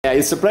Yeah,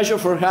 it's a pleasure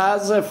for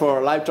us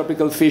for Live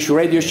Tropical Fish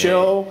radio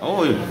show.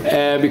 Oh,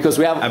 because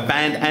we have a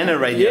band and a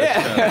radio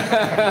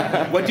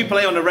show. What do you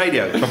play on the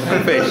radio? Tropical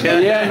Fish.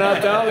 Yeah,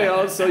 not only,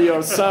 also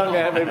your song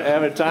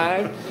every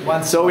time.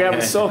 So we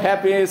are so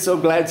happy, so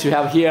glad to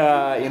have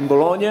here in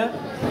Bologna,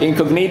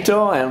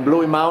 Incognito and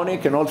Bluey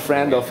Maunick, an old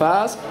friend of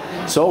us.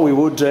 So we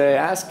would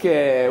ask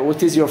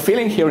what is your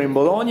feeling here in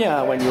Bologna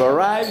when you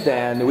arrived,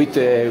 and what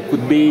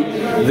could be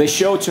the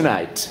show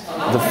tonight.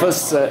 The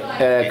first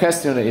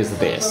question is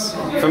this.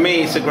 For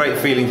me, it's a great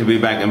feeling to be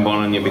back in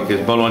Bologna because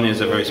Bologna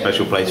is a very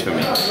special place for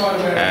me.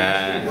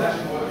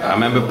 I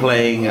remember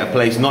playing a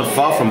place not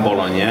far from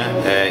Bologna,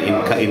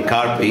 in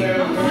Carpi,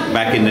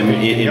 back in the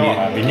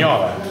Vignola.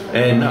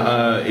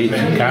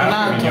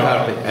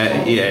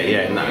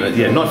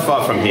 Not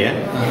far from here,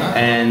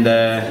 and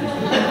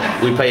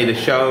we played a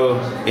show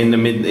in the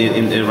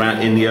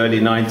early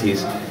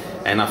 '90s,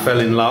 and I fell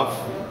in love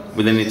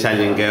with an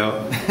Italian girl,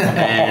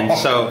 and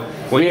so.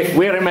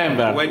 We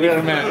remember.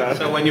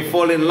 So when you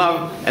fall in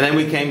love, and then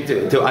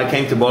I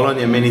came to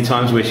Bologna many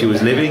times where she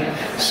was living.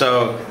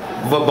 So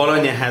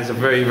Bologna has a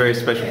very, very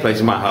special place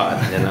in my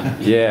heart. You know?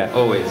 Yeah.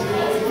 Always.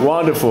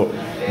 Wonderful.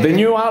 The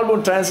new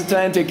album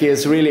Transatlantic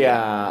is really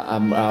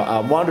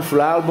a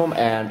wonderful album,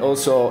 and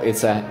also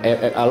it's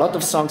a lot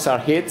of songs are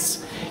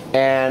hits.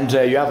 And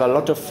you have a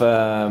lot of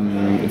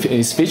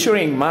it's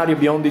featuring Mario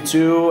Biondi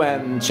too,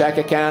 and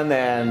Chaka Khan,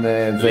 and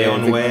the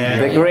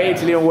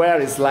great Leon Ware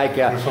is like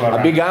a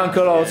big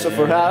uncle also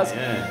for us.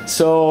 Yeah.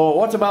 So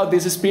what about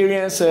this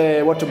experience?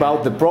 What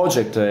about the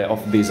project of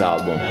this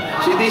album?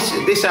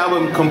 See, this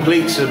album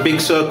completes a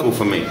big circle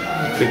for me,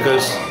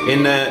 because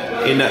in the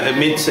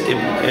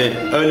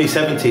early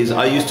 '70s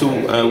I used to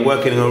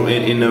work in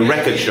a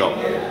record shop.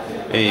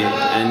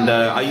 And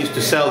I used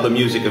to sell the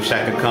music of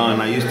Chaka Khan.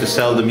 I used to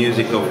sell the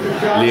music of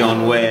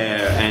Leon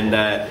Ware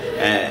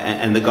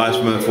and the guys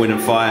from Earth, Wind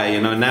and Fire.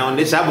 You know, now on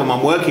this album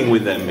I'm working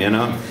with them. You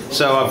know,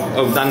 so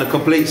I've done a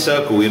complete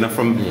circle. You know,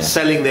 from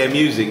selling their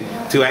music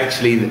to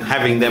actually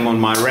having them on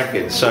my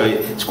record. So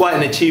it's quite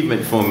an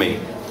achievement for me.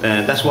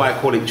 That's why I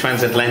call it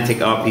Transatlantic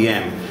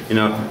RPM. You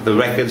know, the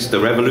records, the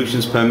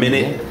revolutions per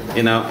minute.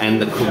 You know,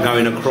 and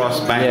going across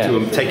back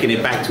to taking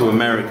it back to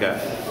America.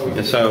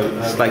 So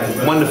it's like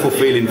a wonderful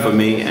feeling for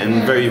me,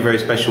 and very, very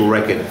special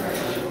record.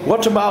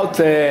 What about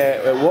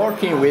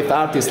working with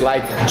artists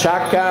like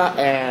Chaka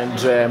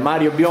and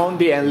Mario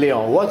Biondi and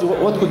Leon?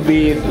 What could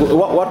be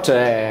what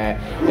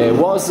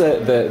was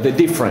the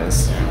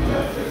difference?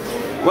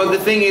 Well, the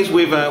thing is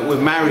with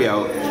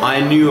Mario,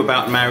 I knew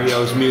about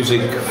Mario's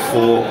music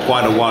for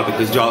quite a while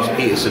because Giles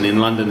Peterson in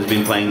London has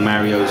been playing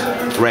Mario's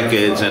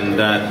records,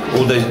 and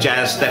all those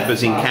jazz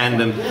steppers in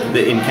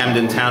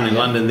Camden Town in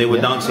London, they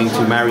were dancing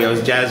to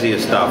Mario's jazzier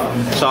stuff.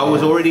 So I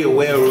was already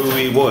aware of who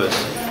he was.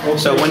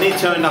 So when he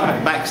turned up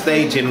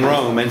backstage in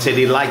Rome and said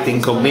he liked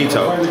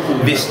Incognito,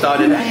 this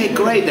started, hey,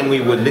 great, and we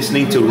were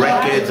listening to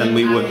records and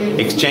we were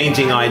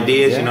exchanging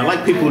ideas, you know,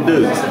 like people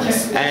do.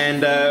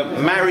 And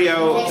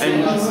Mario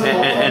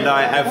and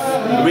I have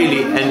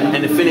really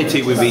an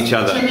affinity with each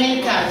other.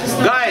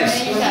 Guys!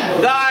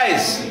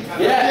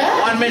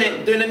 1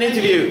 minute, doing an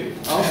interview.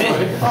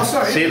 Oh,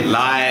 sorry. See,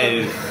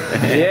 live.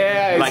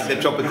 Yeah. Like the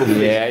tropical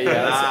fish.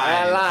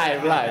 Yeah.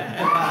 Live.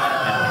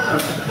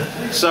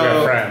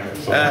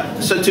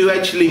 So to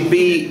actually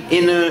be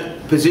in a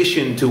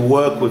position to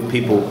work with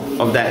people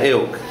of that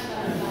ilk,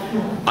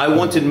 I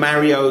wanted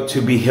Mario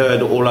to be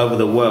heard all over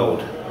the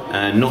world.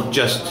 Not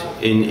just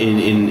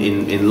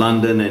in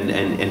London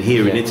and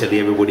here in Italy,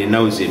 everybody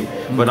knows him.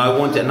 But I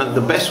wanted, and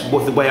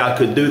the way I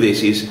could do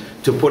this is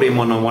to put him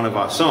on one of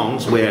our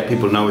songs where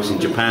people know us in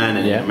Japan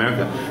and in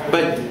America.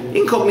 But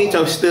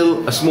Incognito is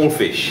still a small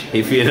fish,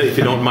 if you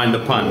don't mind the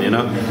pun, you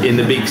know, in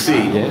the big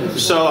sea.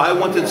 So I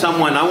wanted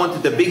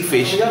the big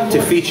fish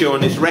to feature on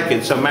this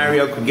record, so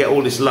Mario could get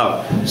all this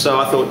love. So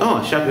I thought,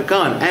 oh, Chaka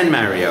Khan and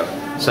Mario.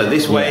 So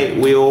this way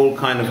we all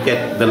kind of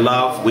get the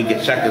love. We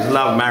get Chaka's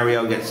love,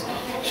 Mario gets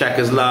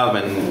Chaka's love,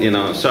 and you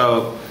know.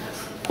 So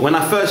when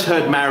I first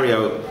heard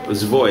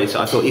Mario's voice,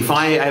 I thought, if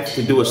I have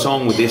to do a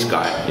song with this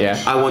guy,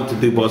 I want to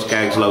do Boz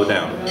Scaggs Low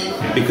Down,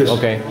 because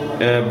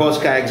Boz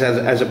Scaggs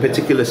has a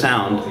particular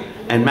sound,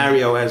 and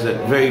Mario has a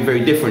very,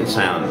 very different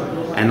sound,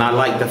 and I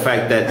like the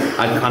fact that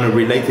I kind of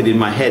related in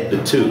my head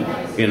the two,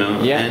 you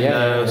know.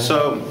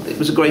 So it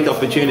was a great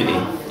opportunity.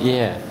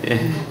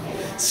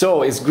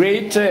 So it's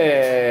great.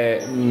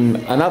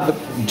 Another,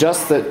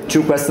 just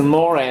 2 questions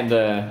more, and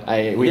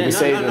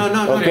it's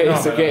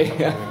okay.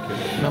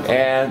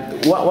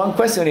 And one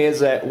question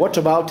is, what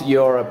about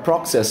your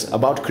process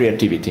about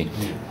creativity?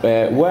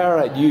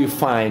 Where do you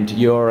find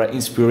your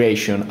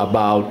inspiration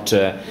about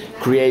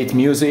create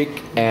music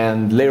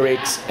and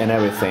lyrics and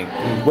everything?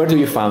 Where do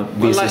you find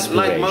this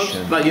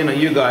inspiration?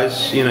 You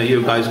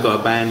guys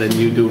got a band and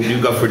you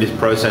go through this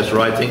process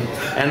writing,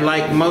 and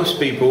like most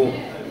people,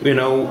 you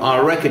know,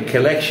 our record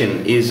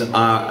collection is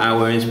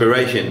our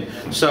inspiration.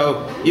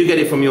 So you get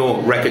it from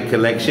your record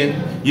collection,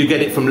 you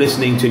get it from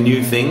listening to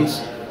new things,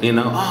 You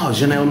know, oh,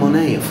 Janelle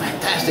Monáe,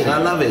 fantastic, I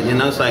love it. You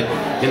know, it's like,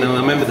 you know, I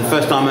remember the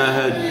first time I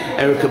heard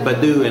Erykah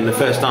Badu and the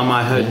first time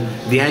I heard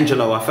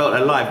D'Angelo, I felt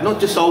alive.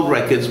 Not just old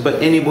records,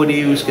 but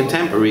anybody who's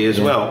contemporary as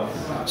well.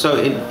 So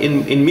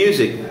in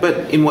music,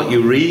 but in what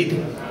you read,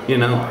 you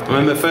know. I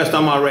remember the first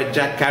time I read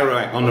Jack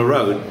Kerouac on the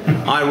road,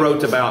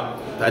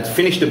 I'd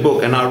finished a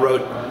book and I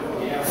wrote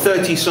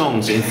 30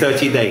 songs in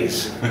 30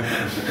 days,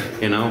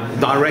 you know,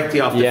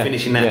 directly after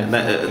finishing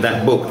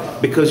that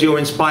book, because you're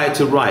inspired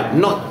to write,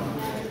 not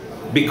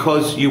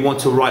because you want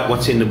to write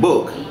what's in the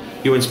book.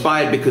 You're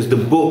inspired because the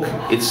book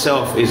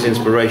itself is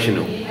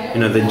inspirational.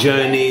 You know, the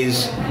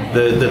journeys,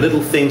 the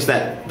little things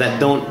that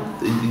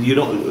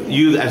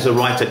you as a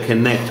writer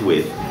connect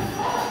with.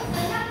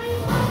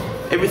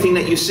 Everything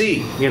that you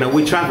see, you know,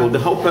 we travel. The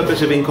whole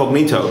purpose of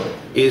Incognito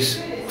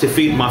is to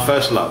feed my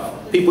first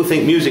love. People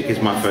think music is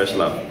my first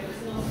love.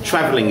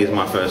 Traveling is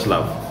my first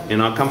love. You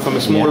know, I come from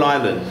a small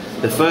island.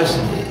 The first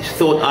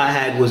thought I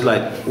had was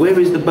like, where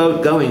is the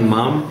boat going,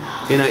 Mum?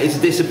 You know, it's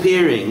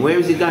disappearing. Where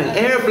is it going?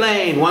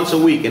 Airplane! Once a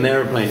week, an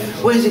airplane.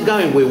 Where is it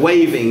going? We're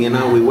waving, you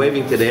know, we're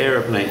waving to the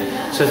airplane.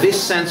 So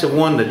this sense of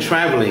wonder,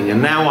 traveling, and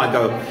now I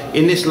go,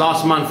 in this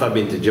last month I've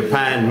been to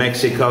Japan,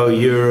 Mexico,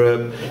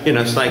 Europe. You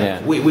know, it's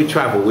like we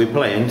travel, we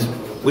play,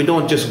 and we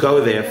don't just go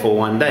there for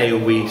one day.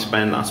 I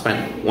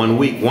spent 1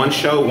 week, one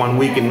show, 1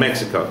 week in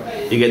Mexico.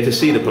 You get to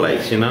see the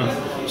place, you know.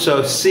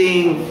 So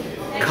seeing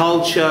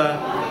culture,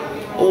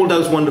 all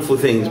those wonderful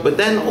things, but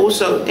then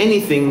also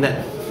anything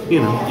that, you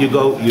know,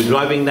 you're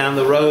driving down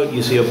the road,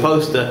 you see a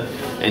poster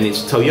and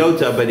it's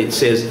Toyota, but it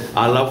says,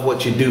 I love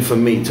what you do for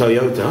me,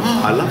 Toyota.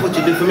 Oh, I love what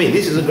you do for me.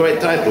 This is a great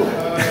title.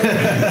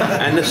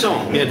 And the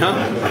song, you know.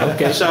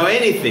 Okay. So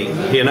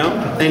anything, you know,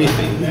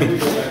 anything.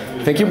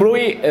 Thank you,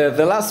 Bluey.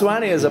 The last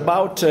one is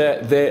about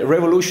the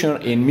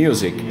revolution in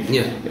music.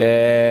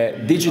 Yeah.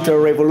 Digital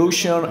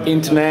revolution,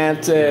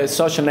 internet,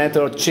 social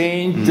network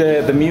changed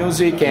the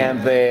music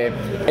and the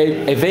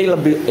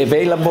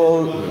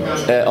available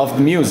of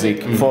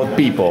music for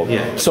people.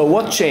 Yeah. So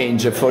what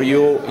changed for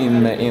you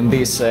in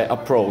this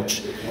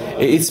approach?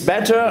 It's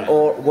better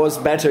or was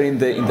better in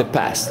the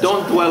past?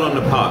 Don't dwell on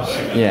the past.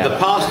 Yeah. The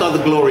past are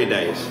the glory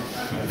days.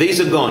 These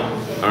are gone.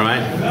 All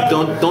right.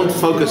 Don't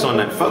focus on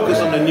that. Focus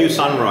on the new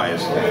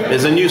sunrise.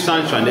 There's a new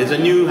sunshine. There's a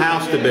new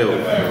house to build.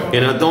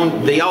 You know,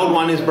 the old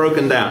one is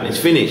broken down. It's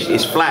finished.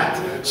 It's flat.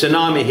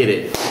 Tsunami hit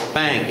it.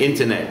 Bang.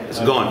 Internet. It's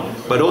gone.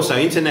 But also,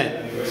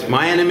 internet is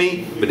my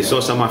enemy, but it's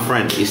also my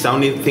friend. It's the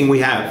only thing we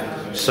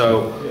have.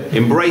 So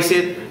embrace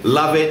it,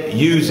 love it,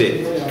 use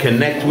it.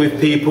 Connect with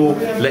people.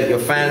 Let your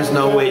fans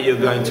know where you're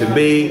going to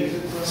be.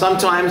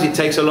 Sometimes it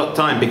takes a lot of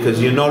time because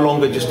you're no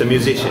longer just a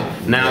musician.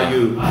 Now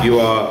you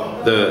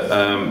are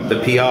the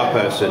PR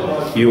person.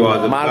 You are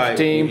the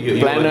marketing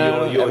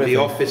planner. You're the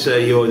officer.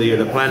 You're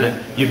the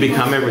planner. You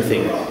become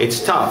everything.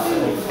 It's tough.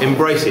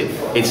 Embrace it.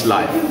 It's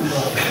life.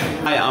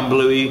 Hi, I'm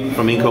Bluey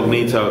from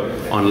Incognito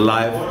on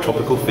Live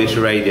Tropical Fish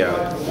Radio.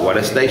 What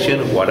a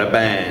station, what a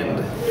band.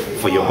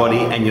 For your body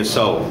and your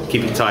soul.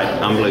 Keep it tight.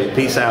 I'm Bluey.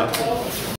 Peace out.